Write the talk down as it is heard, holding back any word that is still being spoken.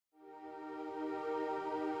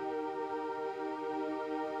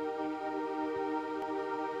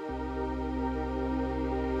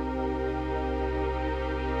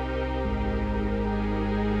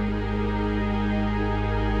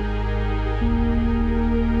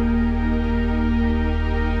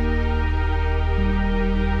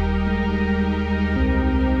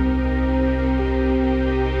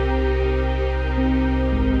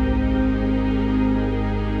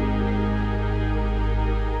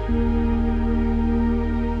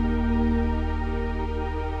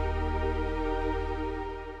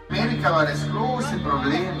Amerika war das große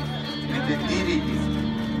Problem mit den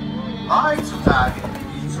Dirigenten. Heutzutage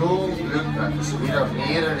bin ich so glücklich, dass wir auf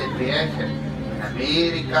mehrere Werke in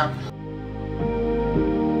Amerika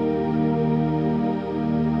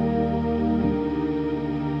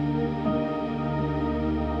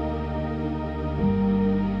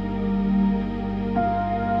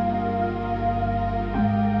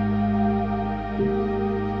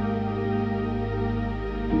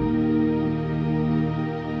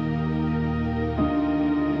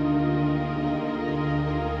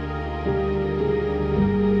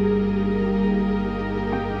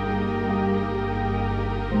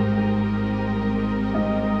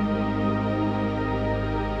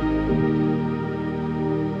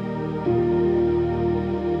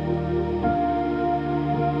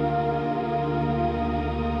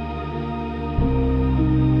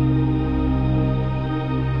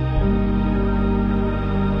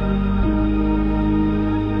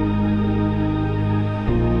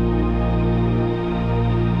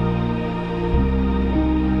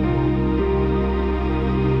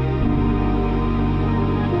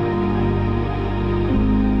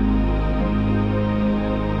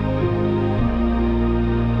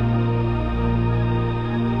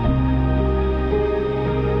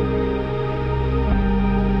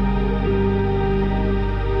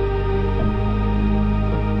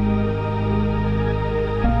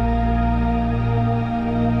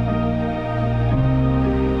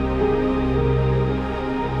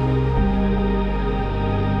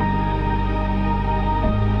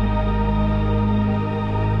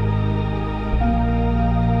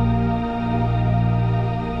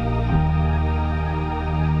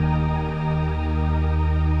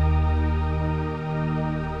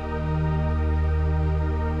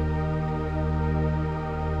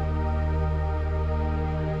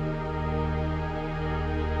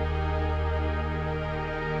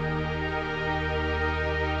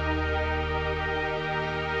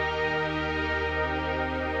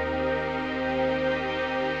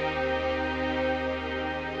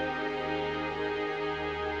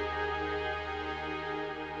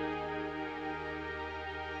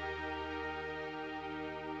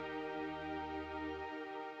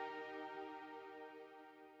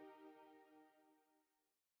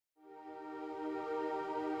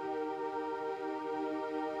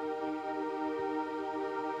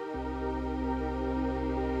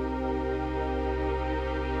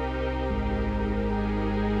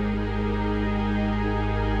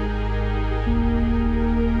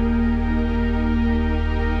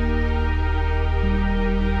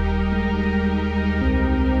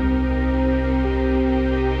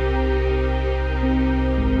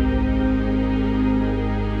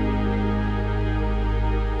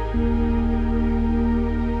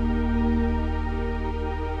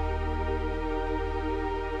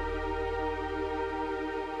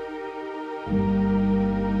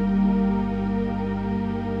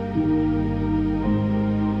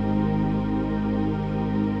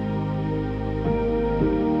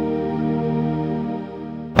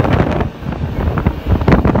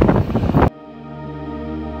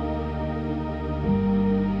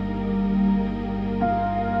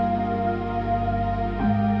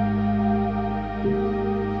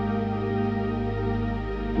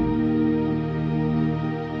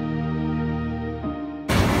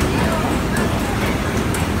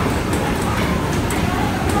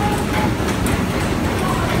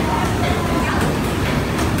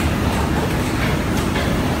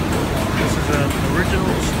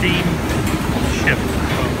steam ship,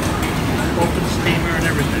 open steamer and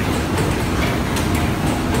everything.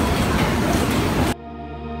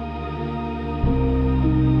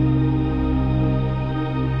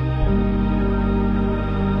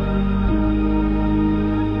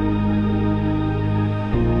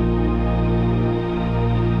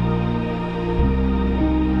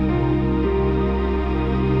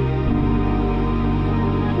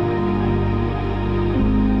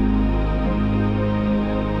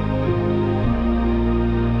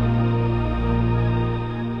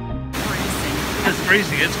 It's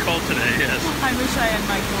freezing. It's cold today, yes. I wish I had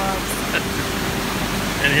my gloves.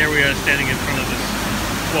 And here we are standing in front of this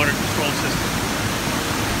water control system.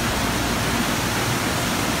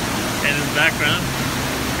 And in the background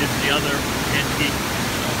is the other antique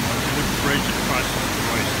wooden bridge across the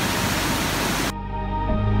Royce.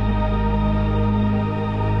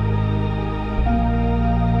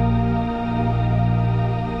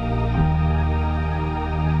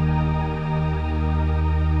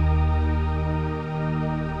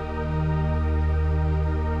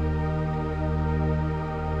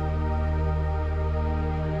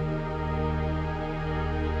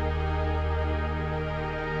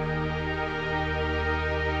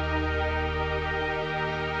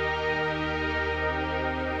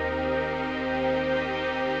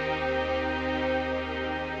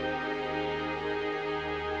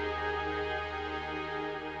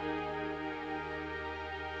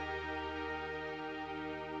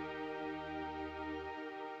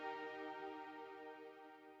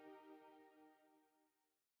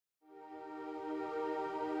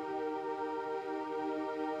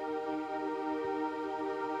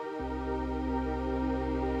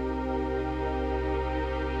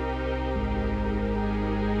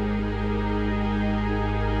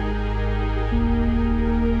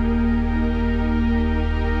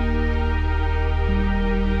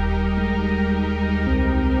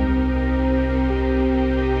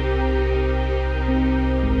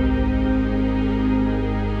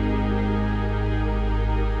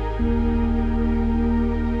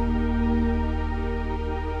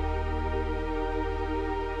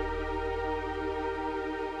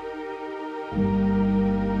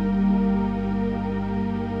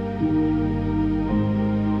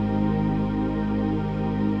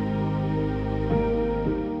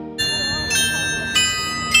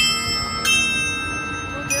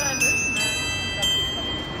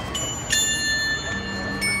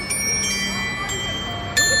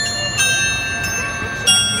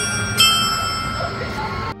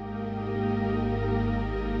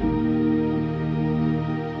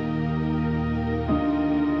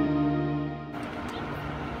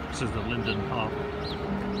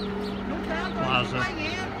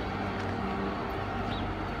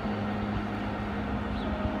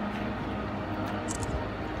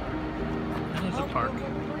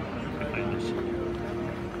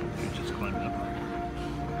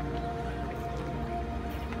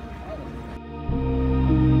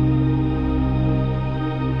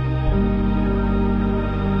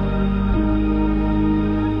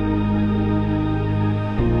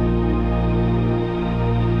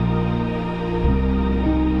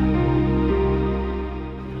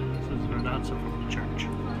 piazza from the church.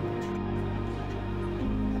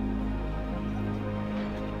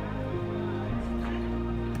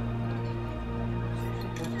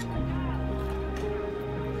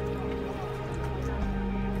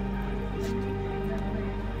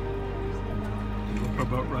 Go for a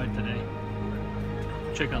boat ride today.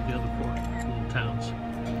 Check out the other 4 little towns.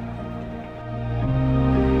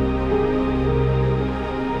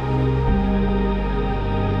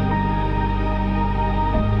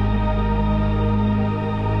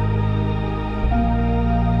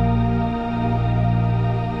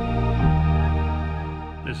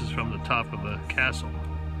 This is from the top of a castle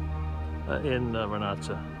in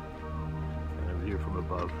Vernazza, and a view from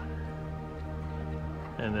above.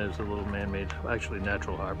 And there's a little man-made, actually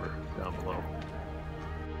natural harbor down below.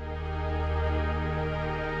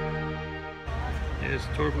 Here's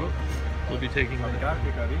the tour boat. We'll be taking the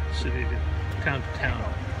city to town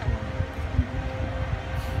tomorrow.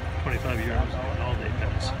 25 euros, an all-day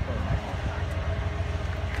pass.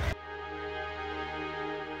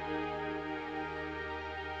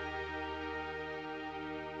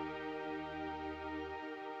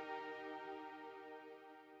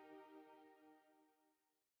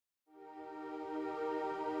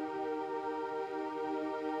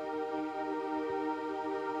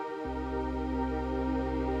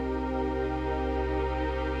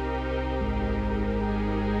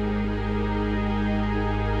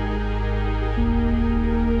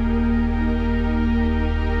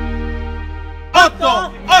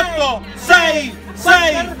 Otto, 6,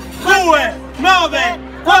 6, 2, 9,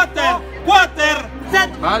 4, 4,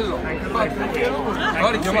 7. Bello!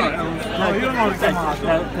 L'ho richiamato? No, io non l'ho richiamato.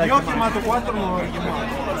 Io ho chiamato 4, non l'ho richiamato.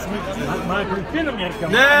 Ma perché non mi hai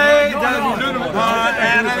chiamato?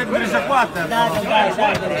 Era le prese 4.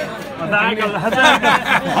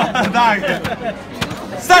 Dai,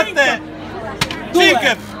 7,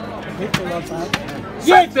 5,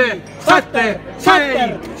 7, 7,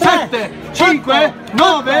 6, 7, 5,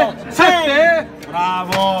 9, 7.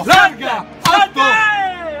 Bravo! Larga! 8!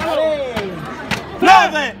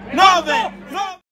 9, 9!